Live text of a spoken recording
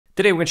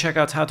Today we're going to check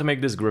out how to make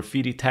this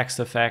graffiti text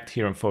effect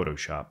here in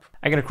Photoshop.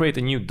 I'm going to create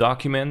a new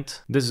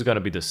document. This is going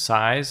to be the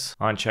size.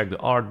 Uncheck the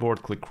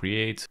artboard, click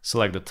create,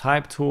 select the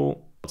type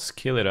tool,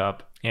 scale it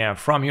up. And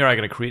from here I'm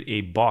going to create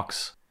a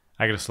box.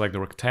 I'm going to select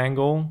the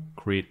rectangle,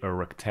 create a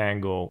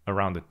rectangle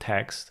around the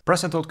text.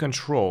 Press and hold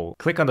Control,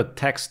 click on the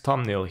text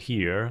thumbnail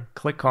here,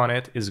 click on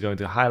it, it's going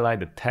to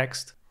highlight the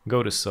text.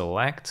 Go to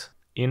select,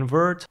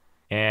 invert,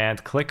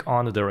 and click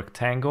on the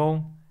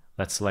rectangle.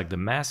 Let's select the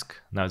mask.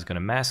 Now it's going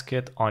to mask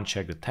it,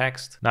 uncheck the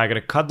text. Now I'm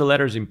going to cut the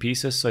letters in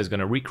pieces, so it's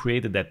going to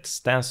recreate that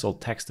stencil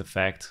text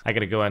effect. I'm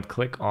going to go and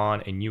click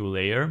on a new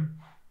layer,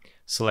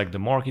 select the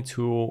marquee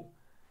tool,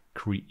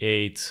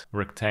 create a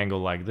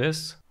rectangle like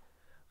this.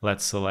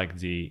 Let's select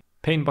the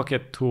paint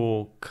bucket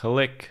tool,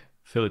 click,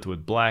 fill it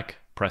with black,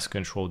 press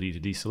Ctrl D to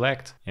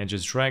deselect, and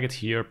just drag it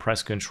here,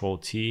 press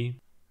Ctrl T,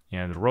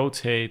 and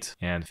rotate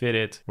and fit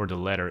it where the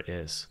letter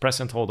is.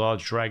 Press and hold Alt,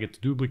 drag it to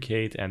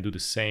duplicate, and do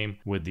the same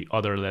with the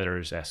other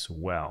letters as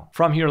well.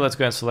 From here, let's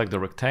go and select the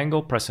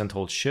rectangle, press and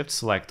hold Shift,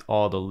 select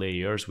all the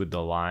layers with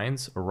the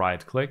lines,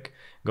 right click,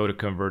 go to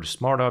Convert to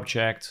Smart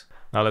Object.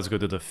 Now let's go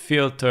to the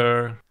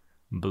Filter,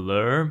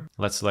 Blur,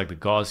 let's select the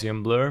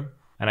Gaussian blur,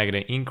 and I'm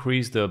gonna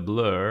increase the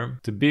blur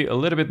to be a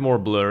little bit more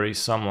blurry,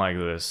 something like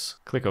this.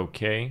 Click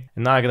OK.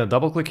 And now I'm gonna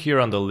double click here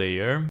on the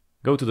layer,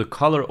 go to the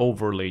color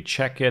overlay,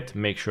 check it,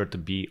 make sure to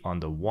be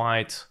on the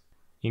white,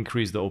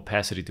 increase the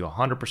opacity to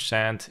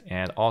 100%,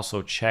 and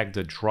also check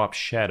the drop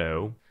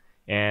shadow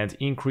and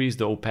increase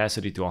the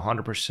opacity to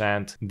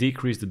 100%,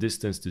 decrease the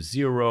distance to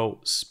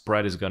 0,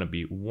 spread is gonna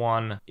be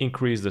 1,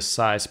 increase the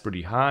size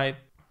pretty high,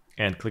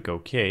 and click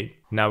OK.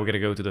 Now we're gonna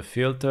go to the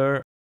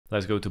filter,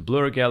 let's go to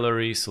blur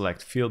gallery,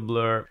 select field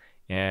blur,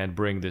 and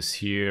bring this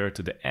here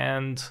to the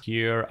end.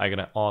 Here I'm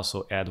gonna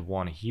also add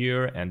one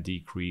here and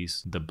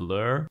decrease the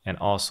blur, and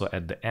also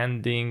at the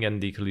ending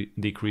and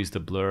decrease the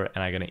blur,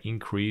 and I'm gonna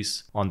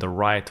increase on the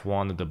right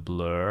one the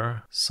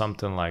blur,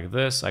 something like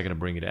this. I'm gonna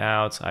bring it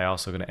out. I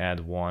also gonna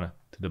add one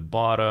to the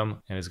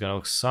bottom, and it's gonna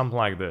look something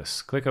like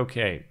this. Click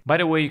OK. By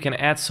the way, you can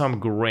add some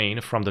grain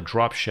from the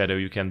drop shadow.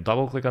 You can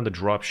double click on the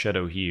drop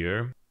shadow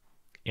here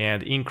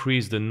and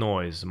increase the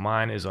noise.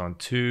 Mine is on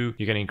 2.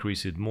 You can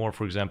increase it more,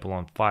 for example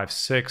on 5,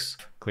 6.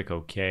 Click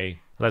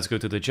OK. Let's go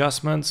to the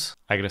adjustments.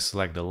 I'm gonna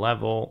select the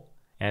level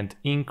and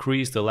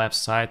increase the left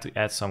side to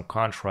add some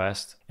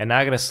contrast. And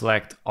I'm gonna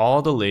select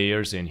all the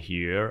layers in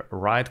here,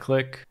 right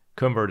click,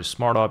 convert to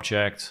smart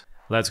object.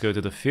 Let's go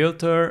to the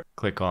filter,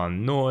 click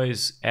on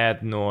noise,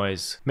 add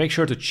noise. Make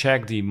sure to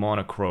check the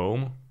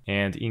monochrome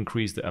and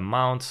increase the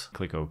amount.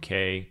 Click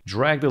OK.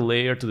 Drag the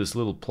layer to this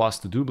little plus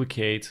to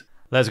duplicate.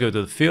 Let's go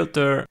to the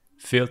filter,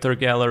 filter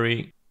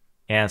gallery,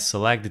 and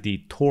select the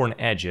torn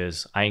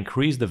edges. I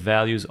increase the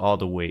values all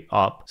the way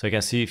up. So you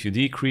can see if you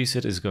decrease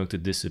it, it's going to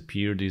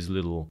disappear, this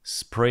little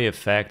spray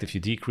effect. If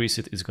you decrease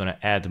it, it's going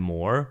to add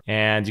more.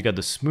 And you got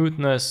the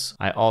smoothness.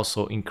 I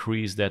also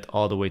increase that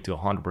all the way to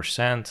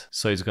 100%.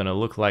 So it's going to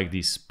look like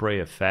the spray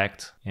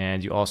effect.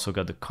 And you also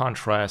got the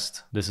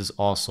contrast. This is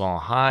also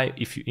on high.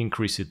 If you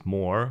increase it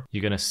more,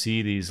 you're going to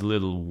see these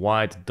little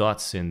white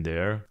dots in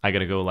there. I'm going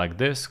to go like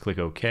this, click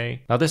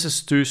OK. Now this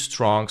is too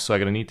strong, so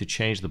I'm going to need to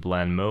change the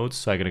blend mode.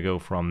 So I'm going to go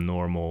from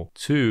normal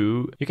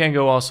to, you can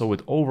go also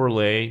with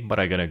overlay, but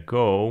I'm gonna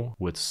go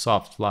with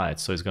soft light,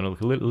 so it's gonna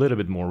look a little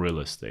bit more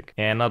realistic.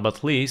 And not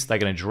but least, I'm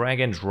gonna drag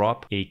and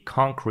drop a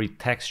concrete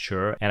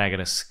texture, and I'm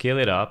gonna scale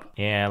it up,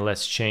 and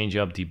let's change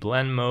up the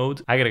blend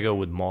mode. I'm gonna go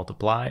with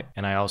multiply,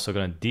 and I also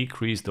gonna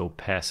decrease the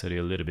opacity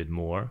a little bit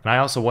more. And I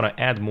also want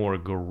to add more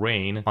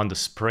grain on the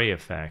spray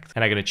effect,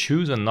 and I'm gonna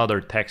choose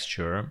another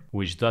texture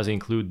which does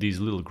include these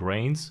little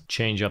grains.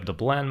 Change up the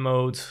blend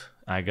mode.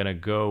 I'm gonna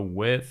go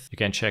with, you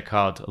can check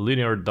out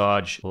linear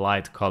dodge,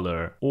 light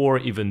color, or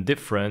even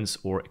difference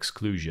or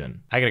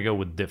exclusion. I'm gonna go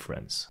with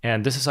difference.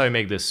 And this is how you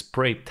make this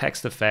spray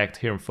text effect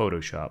here in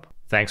Photoshop.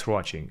 Thanks for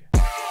watching.